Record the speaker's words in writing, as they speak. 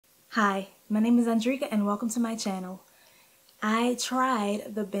Hi, my name is Andreca and welcome to my channel. I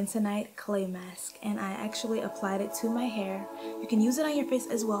tried the Bentonite Clay Mask and I actually applied it to my hair. You can use it on your face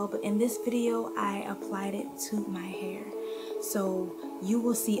as well, but in this video I applied it to my hair. So you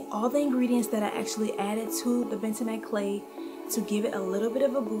will see all the ingredients that I actually added to the Bentonite Clay to give it a little bit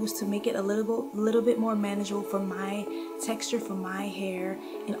of a boost, to make it a little bit more manageable for my texture, for my hair,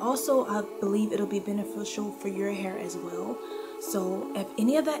 and also I believe it'll be beneficial for your hair as well. So if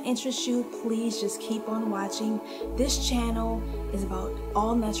any of that interests you, please just keep on watching. This channel is about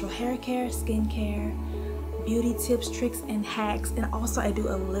all natural hair care, skincare, beauty tips, tricks, and hacks, and also I do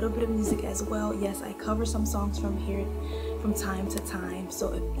a little bit of music as well. Yes, I cover some songs from here from time to time.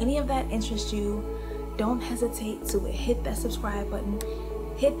 So if any of that interests you, don't hesitate to hit that subscribe button,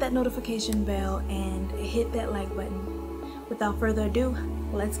 hit that notification bell, and hit that like button. Without further ado,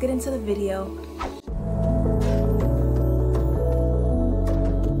 let's get into the video.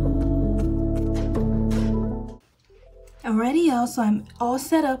 Alrighty y'all, so I'm all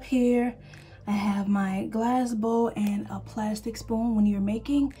set up here. I have my glass bowl and a plastic spoon. When you're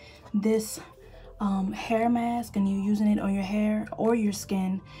making this hair mask and you're using it on your hair or your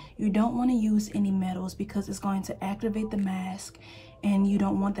skin, you don't want to use any metals because it's going to activate the mask, and you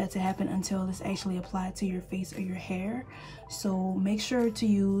don't want that to happen until it's actually applied to your face or your hair. So make sure to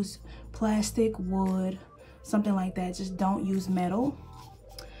use plastic, wood, something like that. Just don't use metal.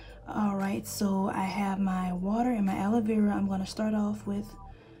 Alright, so I have my water and my aloe vera. I'm going to start off with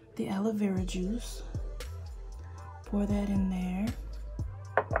the aloe vera juice. Pour that in there.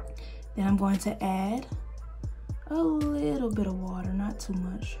 Then I'm going to add a little bit of water, not too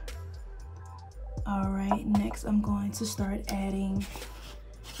much. Alright, next I'm going to start adding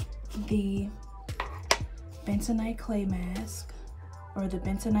the Bentonite Clay Mask, or the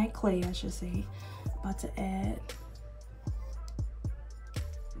Bentonite Clay I should say. About to add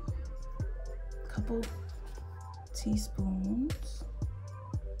couple teaspoons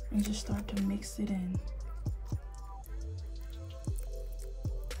and just start to mix it in.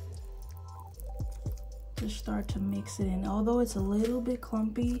 Just start to mix it in. Although it's a little bit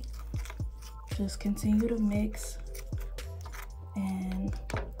clumpy, just continue to mix and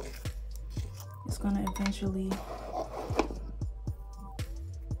it's gonna eventually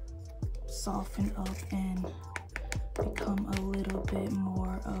soften up and become a little bit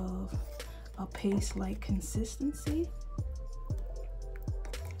more of a paste-like consistency.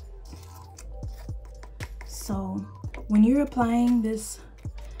 So when you're applying this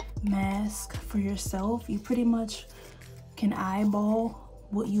mask for yourself, you pretty much can eyeball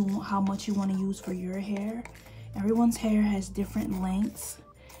what you want, how much you want to use for your hair. Everyone's hair has different lengths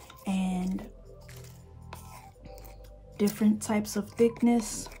and different types of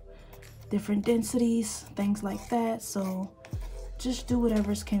thickness, different densities, things like that. So just do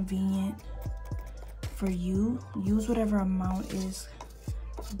whatever's convenient for you. Use whatever amount is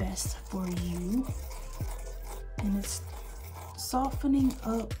best for you. And it's softening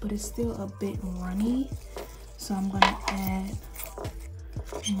up, but it's still a bit runny. So I'm gonna add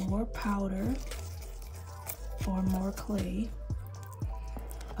more powder or more clay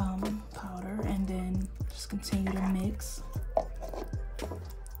powder, and then just continue to mix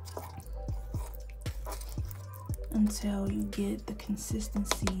until you get the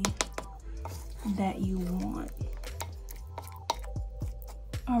consistency that you want.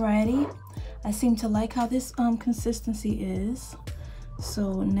 Alrighty, I seem to like how this consistency is.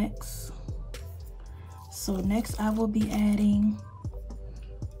 So next I will be adding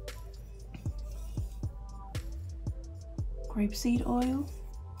Grape Seed Oil,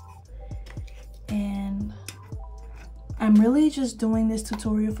 and I'm really just doing this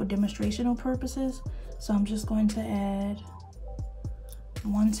tutorial for demonstrational purposes. So I'm just going to add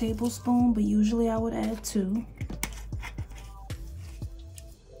 1 tablespoon, but usually I would add 2.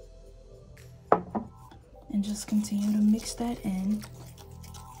 And just continue to mix that in.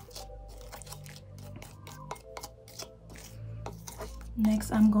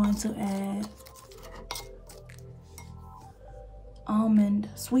 Next, I'm going to add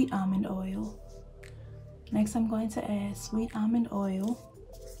sweet almond oil. Next, I'm going to add sweet almond oil.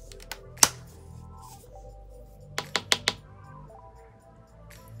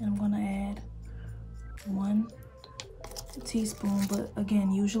 And I'm going to add 1 teaspoon, but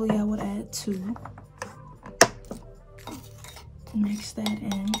again, usually I would add 2. Mix that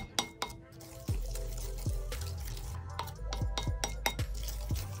in.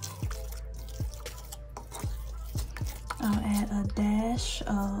 I'll add a dash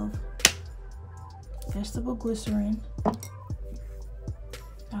of vegetable glycerin.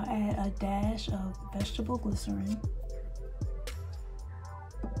 I'll add a dash of vegetable glycerin.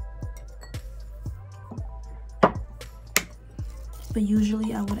 but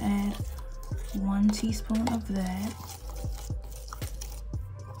usually I would add 1 teaspoon of that.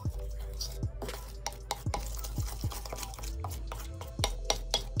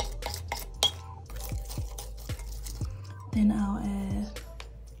 Then I'll add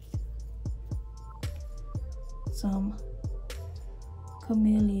some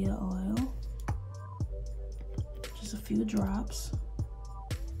Camellia Oil, just a few drops.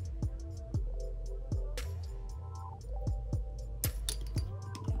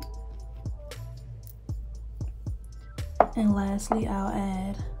 And lastly, I'll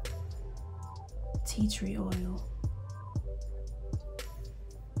add tea tree oil.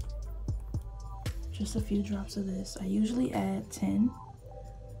 Just a few drops of this. I usually add 10,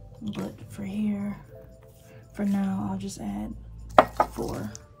 but for now, I'll just add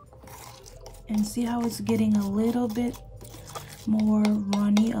 4. And see how it's getting a little bit more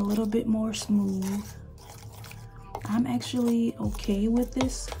runny, a little bit more smooth. I'm actually okay with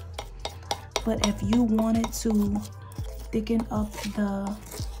this, but if you wanted to thicken up the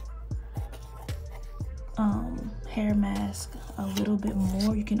hair mask a little bit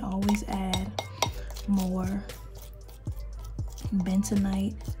more, you can always add more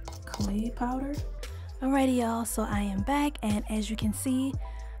bentonite clay powder. Alrighty y'all, so I am back, and as you can see,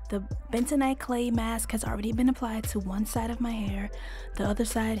 the bentonite clay mask has already been applied to one side of my hair. The other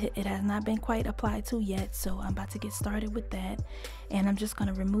side, it has not been quite applied to yet, so I'm about to get started with that. And I'm just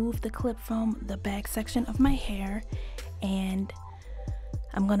going to remove the clip from the back section of my hair, and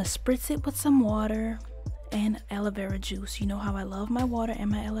I'm going to spritz it with some water and aloe vera juice. You know how I love my water and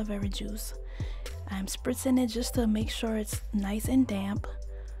my aloe vera juice. I'm spritzing it just to make sure it's nice and damp,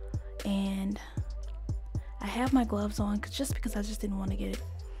 and I have my gloves on just because I just didn't want to get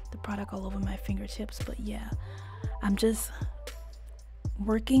the product all over my fingertips. But yeah, I'm just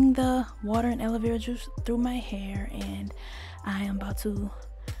working the water and aloe vera juice through my hair, and I am about to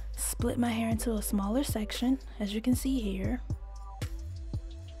split my hair into a smaller section. As you can see here,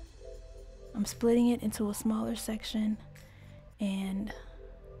 I'm splitting it into a smaller section, and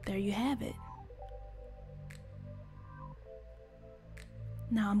there you have it.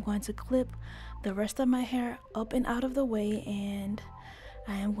 Now I'm going to clip the rest of my hair up and out of the way, and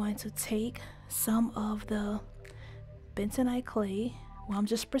I am going to take some of the bentonite clay. Well, I'm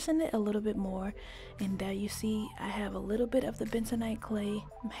just spritzing it a little bit more, and there you see I have a little bit of the bentonite clay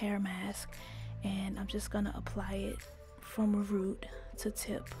hair mask, and I'm just gonna apply it from root to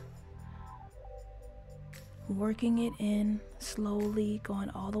tip, working it in slowly, going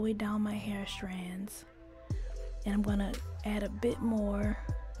all the way down my hair strands. And I'm gonna add a bit more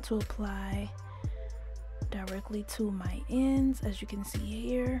to apply directly to my ends, as you can see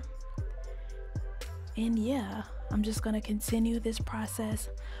here. And yeah, I'm just gonna continue this process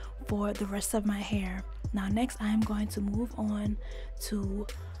for the rest of my hair. Now next, I'm going to move on to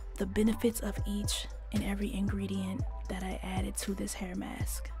the benefits of each and every ingredient that I added to this hair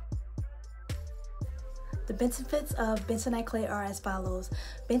mask. The benefits of bentonite clay are as follows.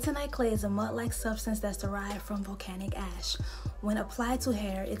 Bentonite clay is a mud-like substance that's derived from volcanic ash. When applied to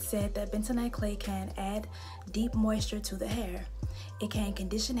hair, it's said that bentonite clay can add deep moisture to the hair. It can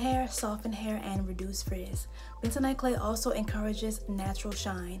condition hair, soften hair, and reduce frizz. Bentonite clay also encourages natural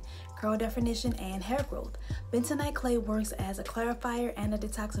shine, curl definition, and hair growth. Bentonite clay works as a clarifier and a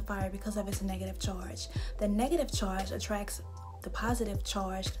detoxifier because of its negative charge. The negative charge attracts the positive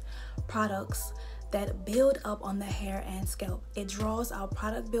charged products that build up on the hair and scalp. It draws out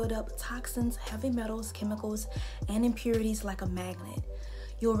product buildup, toxins, heavy metals, chemicals, and impurities like a magnet.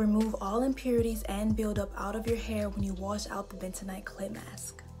 You'll remove all impurities and buildup out of your hair when you wash out the bentonite clay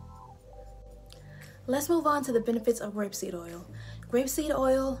mask. Let's move on to the benefits of grapeseed oil. Grapeseed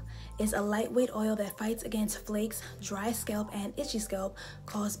oil is a lightweight oil that fights against flakes, dry scalp, and itchy scalp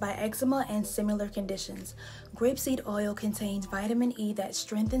caused by eczema and similar conditions. Grapeseed oil contains vitamin E that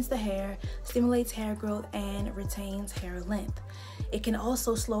strengthens the hair, stimulates hair growth, and retains hair length. It can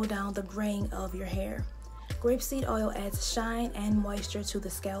also slow down the graying of your hair. Grapeseed oil adds shine and moisture to the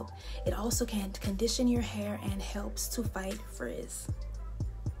scalp. It also can condition your hair and helps to fight frizz.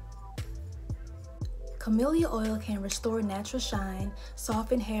 Camellia oil can restore natural shine,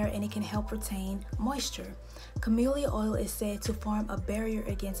 soften hair, and it can help retain moisture. Camellia oil is said to form a barrier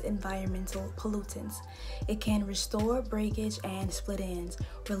against environmental pollutants. It can restore breakage and split ends,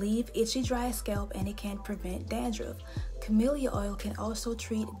 relieve itchy dry scalp, and it can prevent dandruff. Camellia oil can also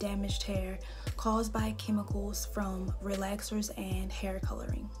treat damaged hair caused by chemicals from relaxers and hair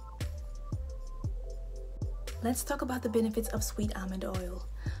coloring. Let's talk about the benefits of sweet almond oil.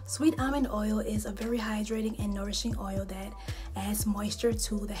 Sweet almond oil is a very hydrating and nourishing oil that adds moisture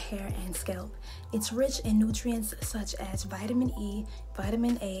to the hair and scalp. It's rich in nutrients such as vitamin E,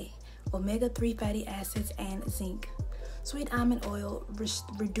 vitamin A, omega-3 fatty acids, and zinc. Sweet almond oil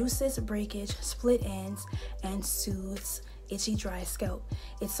reduces breakage, split ends, and soothes itchy, dry scalp.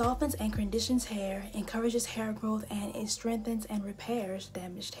 It softens and conditions hair, encourages hair growth, and it strengthens and repairs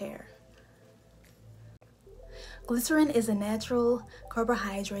damaged hair. Glycerin is a natural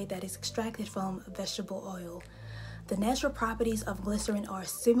carbohydrate that is extracted from vegetable oil. The natural properties of glycerin are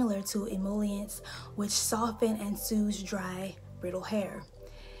similar to emollients, which soften and soothe dry, brittle hair.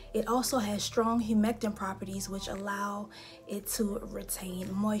 It also has strong humectant properties, which allow it to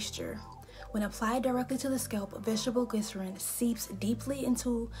retain moisture. When applied directly to the scalp, vegetable glycerin seeps deeply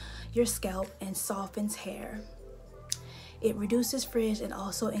into your scalp and softens hair. It reduces frizz and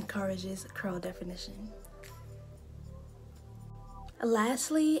also encourages curl definition.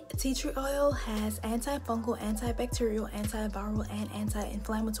 Lastly, tea tree oil has antifungal, antibacterial, antiviral, and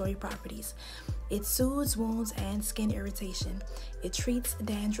anti-inflammatory properties. It soothes wounds and skin irritation. It treats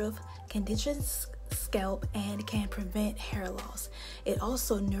dandruff, conditions scalp, and can prevent hair loss. It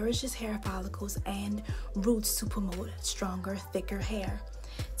also nourishes hair follicles and roots to promote stronger, thicker hair.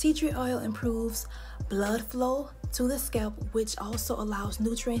 Tea tree oil improves blood flow to the scalp, which also allows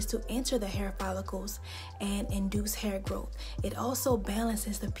nutrients to enter the hair follicles and induce hair growth. It also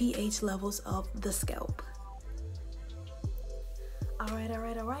balances the pH levels of the scalp. All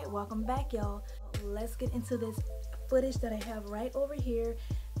right, welcome back, y'all. Let's get into this footage that I have right over here.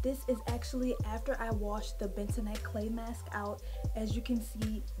 This is actually after I washed the Bentonite Clay Mask out. As you can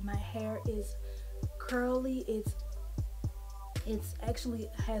see, my hair is curly. It's actually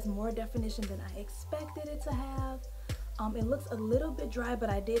has more definition than I expected it to have. It looks a little bit dry, but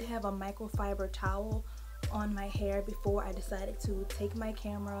I did have a microfiber towel on my hair before I decided to take my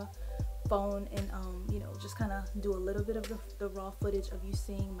camera phone and just kind of do a little bit of the raw footage of you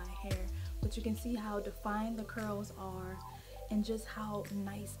seeing my hair. But you can see how defined the curls are and just how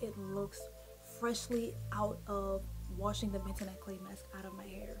nice it looks freshly out of washing the Bentonite Clay Mask out of my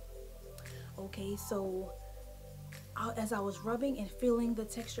hair. Okay, so as I was rubbing and feeling the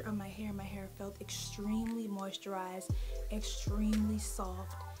texture of my hair felt extremely moisturized, extremely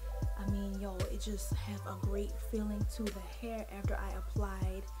soft. I mean, yo, it just has a great feeling to the hair after I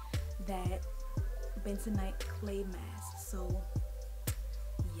applied that Bentonite Clay Mask. So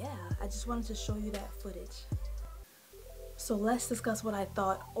yeah, I just wanted to show you that footage. So let's discuss what I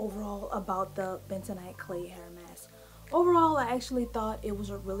thought overall about the Bentonite Clay hair mask. Overall, I actually thought it was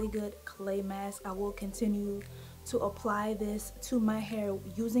a really good clay mask. I will continue to apply this to my hair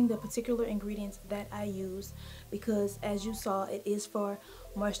using the particular ingredients that I use, because as you saw, it is for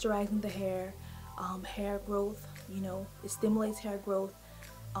moisturizing the hair, hair growth. It stimulates hair growth.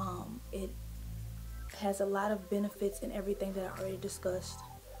 It has a lot of benefits and everything that I already discussed,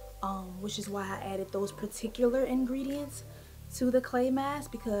 which is why I added those particular ingredients to the clay mask,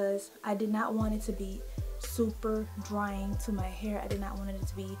 because I did not want it to be super drying to my hair. I did not want it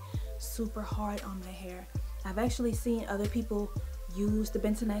to be super hard on my hair. I've actually seen other people use the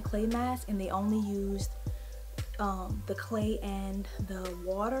Bentonite Clay Mask and they only used the clay and the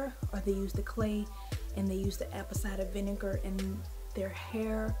water, or they used the clay and they used the apple cider vinegar, and their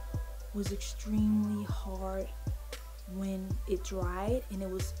hair was extremely hard when it dried, and it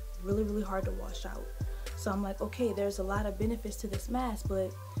was really hard to wash out. So I'm like, okay, there's a lot of benefits to this mask,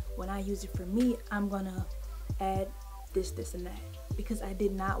 but when I use it for me, I'm gonna add this and that, because I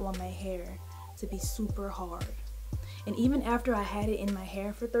did not want my hair to be super hard. And even after I had it in my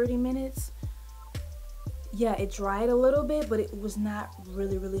hair for 30 minutes, yeah, it dried a little bit, but it was not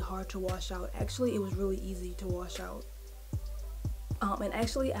really hard to wash out. Actually, it was really easy to wash out. And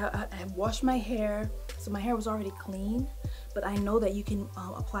actually, I washed my hair, so my hair was already clean, but I know that you can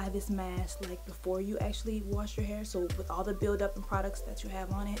apply this mask like before you actually wash your hair. So with all the buildup and products that you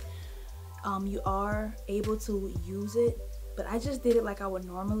have on it, you are able to use it. But I just did it like I would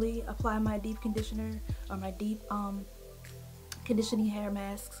normally apply my deep conditioner or my deep conditioning hair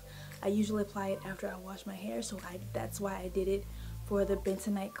masks. I usually apply it after I wash my hair, so that's why I did it for the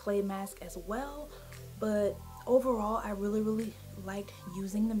Bentonite Clay Mask as well. But overall, I really liked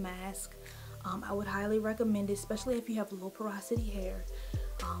using the mask. I would highly recommend it, especially if you have low porosity hair.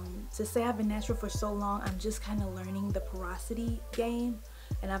 To say I've been natural for so long, I'm just kind of learning the porosity game,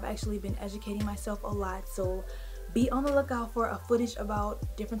 and I've actually been educating myself a lot. So be on the lookout for a footage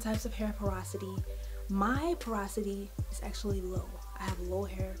about different types of hair porosity. My porosity is actually low. I have low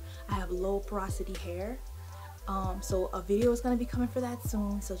hair. I have low porosity hair. So a video is going to be coming for that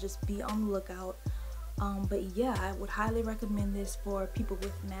soon, so just be on the lookout. But yeah, I would highly recommend this for people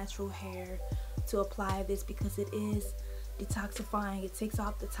with natural hair to apply this because it is detoxifying. It takes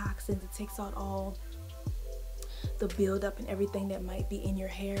out the toxins, it takes out all the buildup and everything that might be in your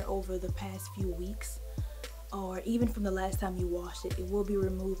hair over the past few weeks, or even from the last time you washed it. It will be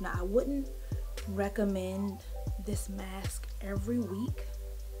removed. Now, I wouldn't recommend this mask every week.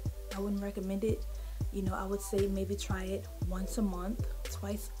 I wouldn't recommend it. You know, I would say maybe try it once a month,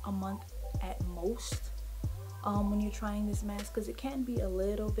 twice a month at most, when you're trying this mask, because it can be a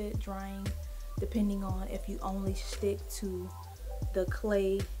little bit drying depending on if you only stick to the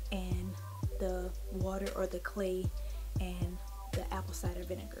clay and the water, or the clay and the apple cider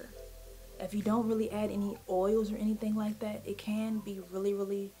vinegar. If you don't really add any oils or anything like that, it can be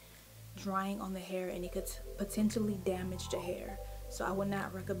really drying on the hair, and it could potentially damage the hair. So I would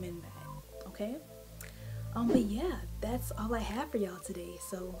not recommend that, okay? But yeah, that's all I have for y'all today.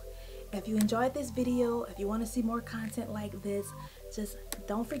 So if you enjoyed this video, if you want to see more content like this, just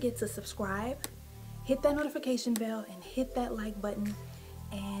don't forget to subscribe, hit that notification bell, and hit that like button.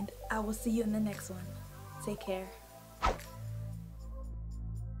 And I will see you in the next one. Take care.